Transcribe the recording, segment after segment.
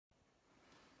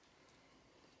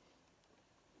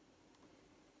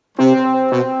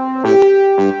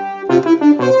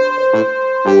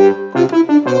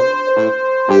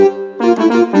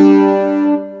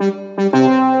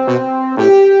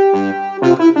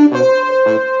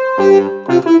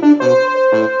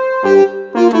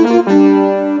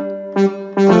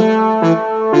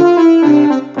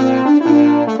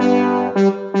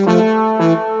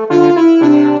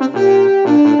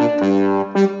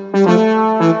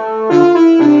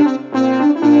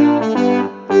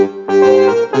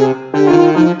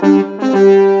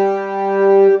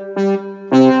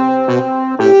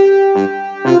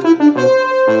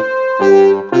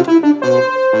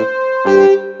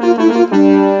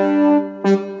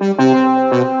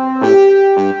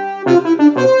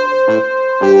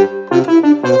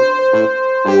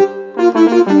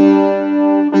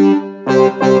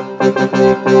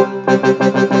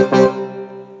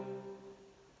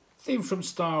some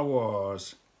Star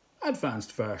Wars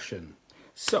advanced version.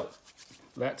 So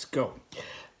let's go.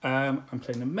 I'm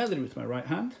playing the melody with my right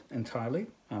hand entirely,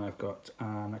 and I've got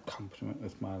an accompaniment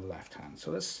with my left hand.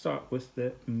 So let's start with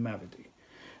the melody.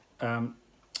 I've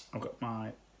got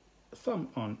my thumb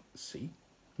on C,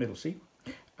 middle C,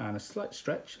 and a slight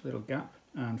stretch, a little gap,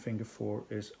 and finger 4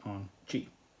 is on G.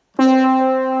 That's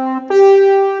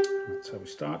how we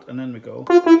start, and then we go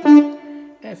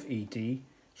F, E, D,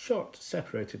 short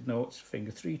separated notes, finger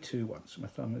 3, 2, 1. So my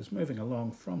thumb is moving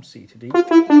along from C to D,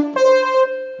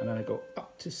 and then I go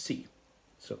up to C.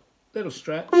 So little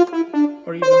stretch,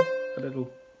 or even a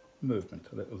little movement,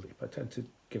 a little leap. I tend to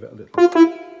give it a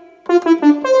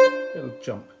little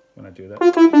jump when I do that.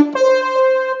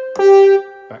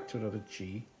 Back to another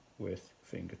G with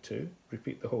finger 2.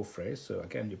 Repeat the whole phrase. So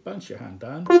again, you bounce your hand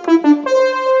down.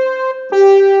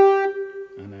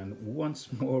 And then once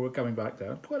more, we're coming back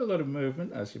down. Quite a lot of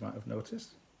movement, as you might have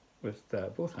noticed, with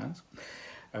both hands.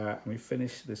 And we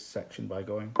finish this section by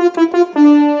going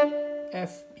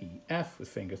F, E, F with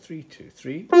finger 3, 2,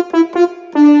 3.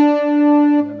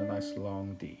 And then a nice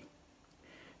long D.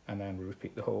 And then we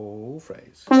repeat the whole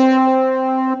phrase. Then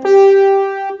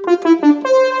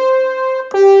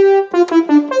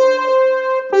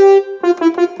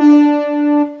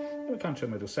we come to a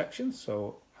middle section,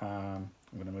 so I'm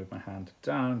going to move my hand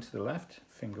down to the left,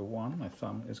 finger 1, my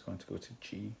thumb is going to go to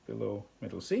G below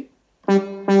middle C.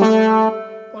 1,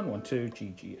 1, 2,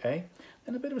 G, G, A.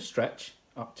 Then a bit of a stretch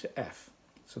up to F.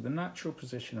 So the natural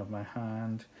position of my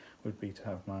hand would be to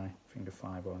have my finger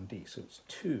 5 on D. So it's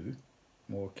 2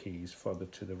 more keys further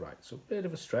to the right. So a bit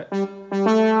of a stretch. And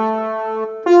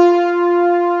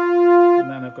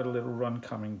then I've got a little run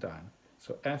coming down.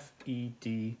 So F, E,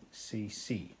 D, C,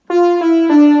 C.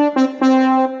 Like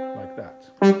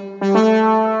that.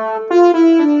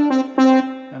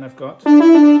 And I've got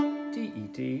D, E,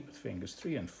 D with fingers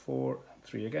 3 and 4, and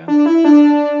 3 again.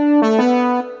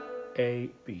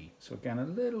 A, B. So again, a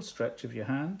little stretch of your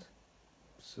hand.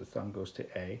 So the thumb goes to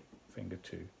A, finger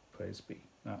 2 plays B.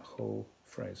 That whole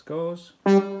phrase goes.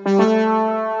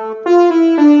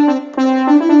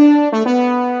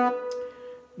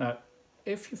 Now,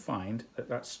 if you find that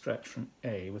that stretch from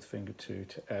A with finger 2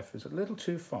 to F is a little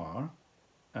too far,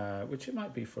 which it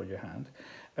might be for your hand,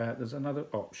 there's another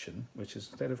option, which is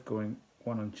instead of going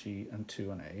 1 on G and 2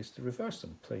 on A, is to reverse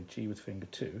them. Play G with finger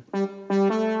 2, and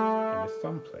your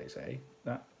thumb plays A.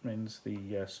 That means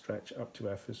the stretch up to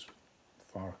F is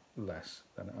far less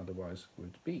than it otherwise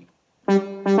would be. The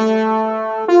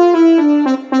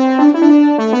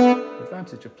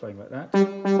advantage of playing like that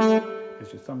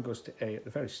is your thumb goes to A at the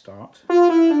very start,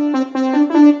 and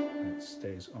it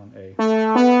stays on A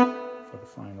for the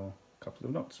final couple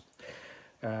of notes.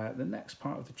 The next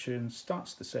part of the tune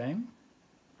starts the same.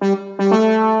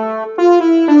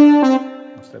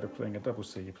 Instead of playing a double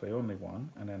C, you play only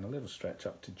 1, and then a little stretch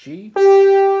up to G, back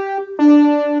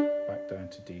down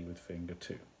to D with finger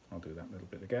 2. I'll do that a little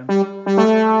bit again.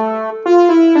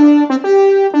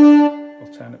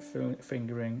 Alternate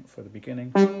fingering for the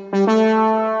beginning.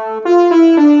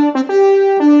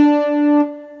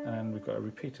 And we've got a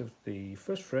repeat of the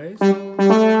first phrase. And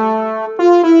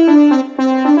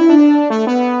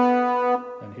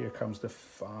here comes the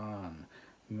fun.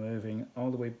 Moving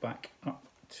all the way back up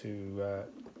to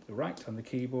the right on the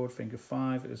keyboard. Finger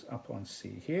 5 is up on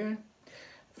C here.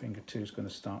 Finger 2 is going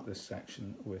to start this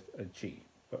section with a G.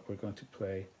 But we're going to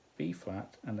play B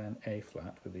flat and then A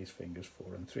flat with these fingers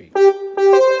 4 and 3.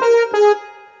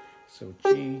 So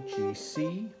G, G,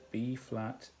 C, B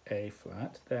flat, A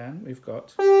flat. Then we've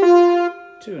got 2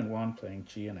 and 1 playing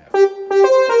G and F.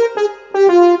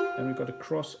 Then we've got to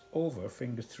cross over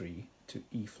finger 3 to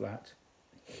E flat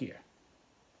here.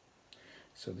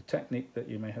 So the technique that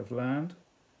you may have learned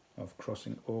of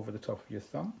crossing over the top of your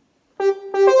thumb. So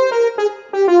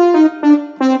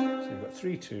you've got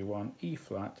 3, 2, 1, E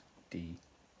flat, D,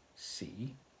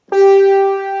 C.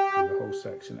 And the whole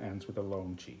section ends with a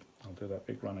long G. I'll do that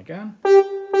big run again.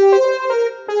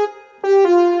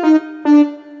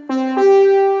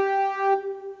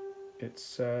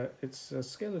 It's a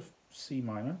scale of C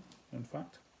minor, in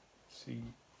fact. C.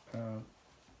 One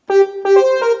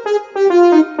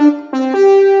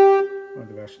of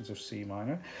the versions of C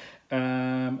minor.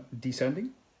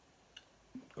 Descending,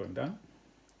 going down,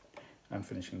 and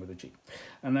finishing with a G.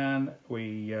 And then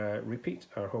we repeat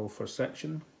our whole first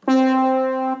section.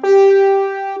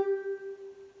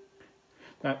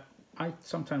 Now, I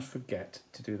sometimes forget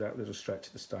to do that little stretch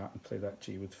at the start and play that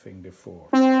G with finger 4.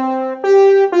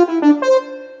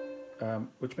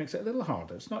 Which makes it a little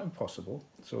harder. It's not impossible.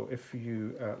 So if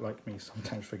you, like me,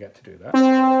 sometimes forget to do that,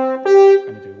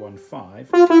 and you do 1, 5,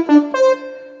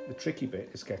 the tricky bit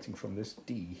is getting from this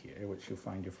D here, which you'll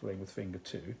find you're playing with finger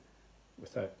 2,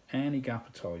 without any gap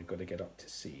at all. You've got to get up to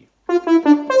C. Now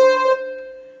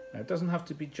it doesn't have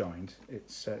to be joined.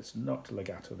 It's not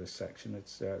legato, this section.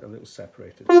 It's a little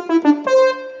separated, but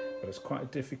it's quite a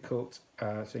difficult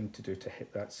thing to do, to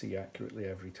hit that C accurately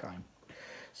every time.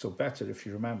 So better if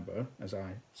you remember, as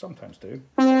I sometimes do,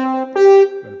 I'm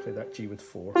going to play that G with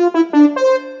 4,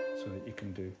 so that you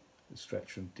can do the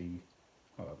stretch from D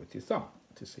with your thumb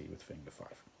to C with finger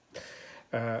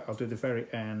 5. I'll do the very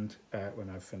end when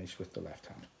I've finished with the left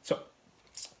hand. So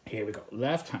here we go,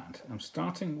 left hand. I'm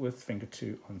starting with finger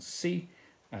 2 on C.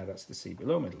 That's the C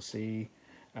below, middle C,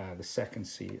 the second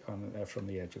C on from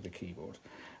the edge of the keyboard.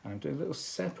 And I'm doing a little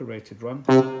separated run.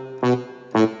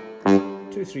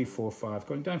 2, 3, 4, 5,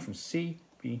 going down from C,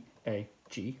 B, A,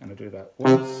 G, and I do that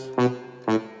once,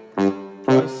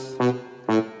 twice, 3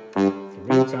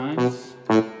 times,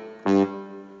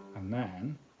 and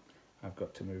then I've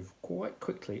got to move quite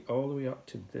quickly all the way up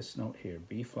to this note here,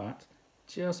 B flat,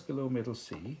 just below middle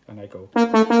C, and I go,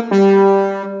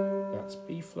 that's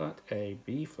B flat, A,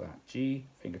 B flat, G,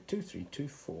 finger 2, 3, 2,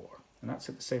 4, and that's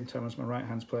at the same time as my right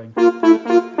hand's playing.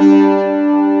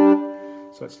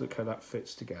 So let's look how that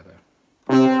fits together.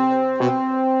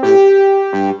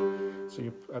 So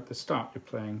at the start you're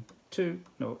playing 2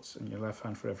 notes in your left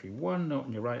hand for every 1 note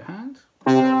in your right hand,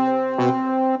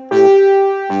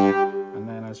 and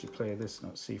then as you play this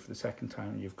note C for the second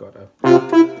time, you've got a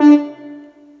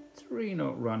 3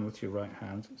 note run with your right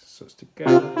hand, so it's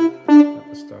together at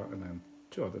the start, and then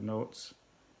 2 other notes,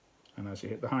 and as you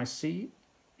hit the high C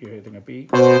you're hitting a B,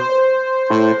 both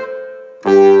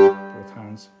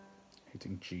hands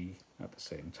hitting G at the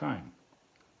same time.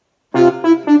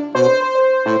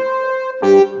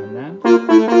 And then,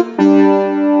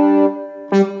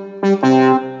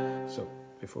 so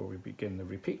before we begin the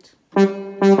repeat,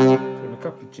 doing a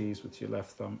couple of G's with your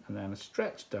left thumb and then a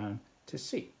stretch down to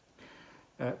C.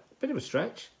 Bit of a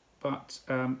stretch, but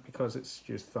because it's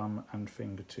your thumb and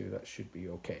finger 2, that should be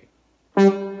okay.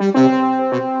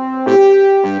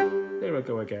 There I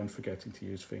go again, forgetting to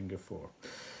use finger 4.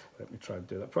 Let me try to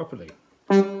do that properly.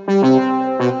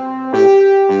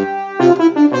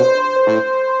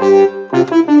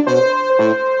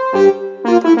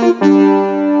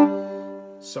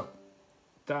 So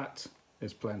that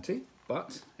is plenty,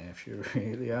 but if you're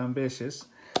really ambitious,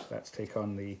 let's take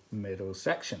on the middle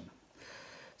section.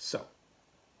 So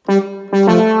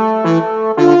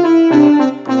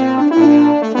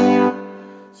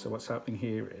what's happening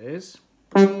here is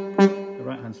the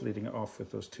right hand's leading it off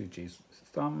with those 2 G's with the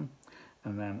thumb,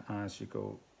 and then as you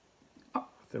go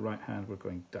up with the right hand, we're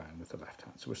going down with the left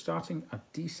hand. So we're starting a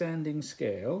descending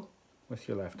scale with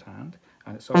your left hand,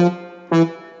 and it's all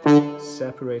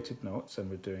separated notes, and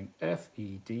we're doing F,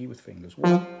 E, D with fingers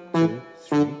 1, 2,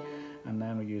 3, and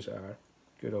then we use our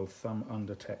good old thumb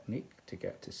under technique to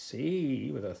get to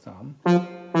C with our thumb,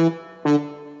 and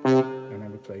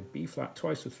then we play B flat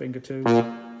twice with finger 2,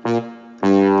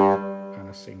 and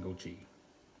a single G.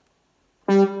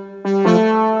 I'll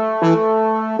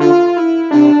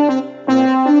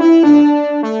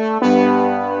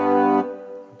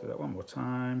do that one more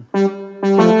time.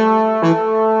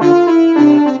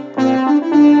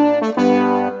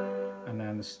 And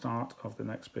then the start of the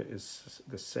next bit is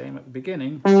the same at the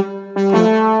beginning. And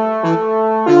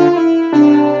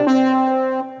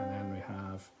then we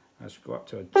have, as you go up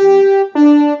to a G,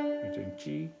 you're doing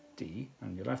G, D,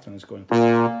 and your left hand is going.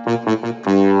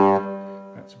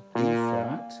 That's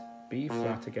B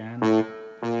flat again,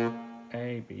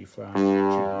 A, B flat, G.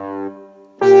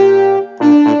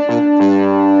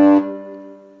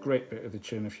 Great bit of the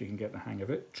tune if you can get the hang of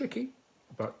it. Tricky,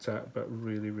 but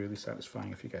really, really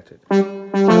satisfying if you get it.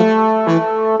 And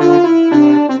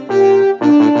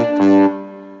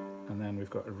then we've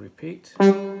got a repeat.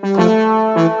 And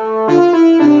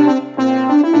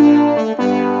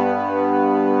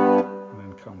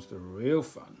then comes the real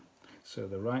fun. So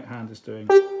the right hand is doing,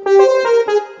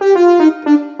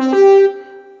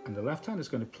 and the left hand is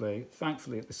going to play,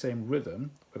 thankfully, at the same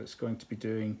rhythm, but it's going to be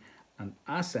doing an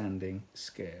ascending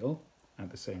scale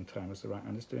at the same time as the right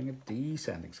hand is doing a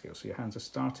descending scale. So your hands are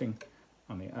starting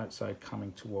on the outside,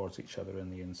 coming towards each other in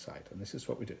the inside. And this is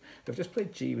what we do. I've just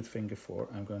played G with finger 4.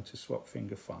 I'm going to swap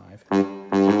finger 5. So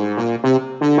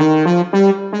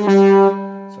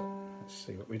let's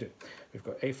see what we do. We've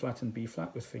got A flat and B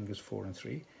flat with fingers 4 and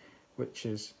 3, which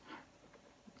is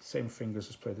the same fingers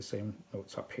as play the same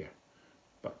notes up here,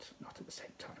 but not at the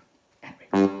same time. Anyway.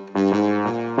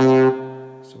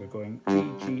 So we're going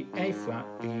D, G, A flat,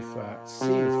 B flat, C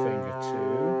with finger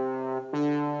 2,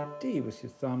 D with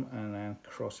your thumb, and then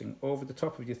crossing over the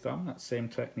top of your thumb, that same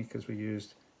technique as we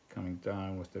used Coming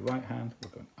down with the right hand, we're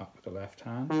going up with the left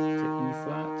hand to E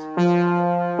flat.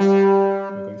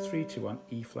 We're going 3, 2, 1,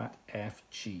 E flat, F,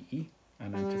 G,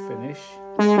 and then to finish,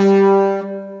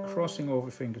 crossing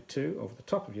over finger 2 over the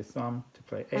top of your thumb to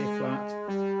play A flat,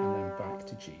 and then back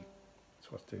to G. It's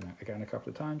worth doing that again a couple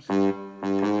of times.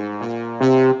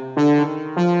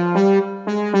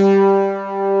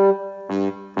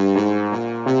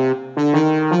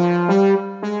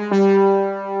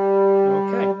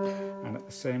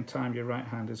 Same time your right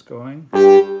hand is going.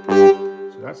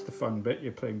 So that's the fun bit.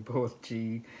 You're playing both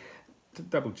G to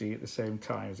double G at the same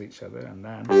time as each other, and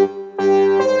then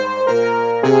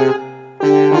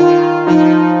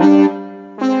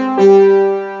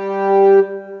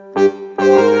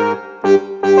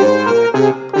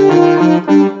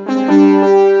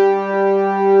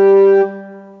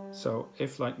so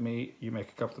if, like me, you make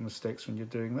a couple of mistakes when you're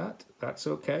doing that, that's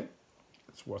okay.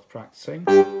 It's worth practicing.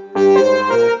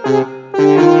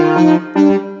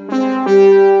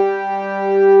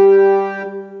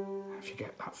 If you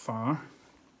get that far,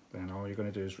 then all you're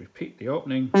going to do is repeat the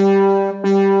opening.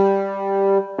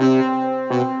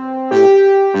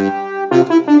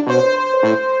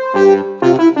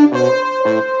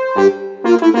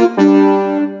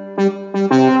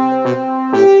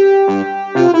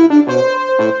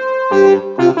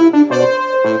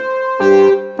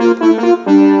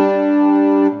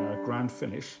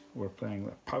 Finish, we're playing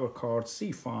the power chord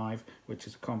C5, which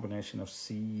is a combination of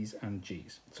C's and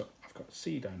G's. So I've got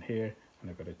C down here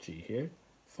and I've got a G here,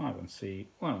 5 on C,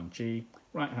 1 on G.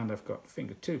 Right hand I've got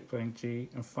finger 2 playing G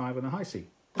and 5 on the high C.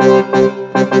 And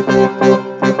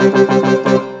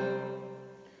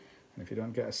if you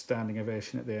don't get a standing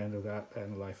ovation at the end of that,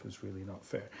 then life is really not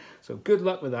fair. So good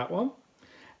luck with that one.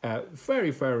 Very,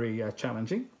 very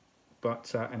challenging,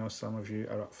 but I know some of you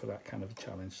are up for that kind of a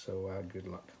challenge, so good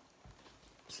luck.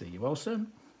 See you all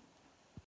soon.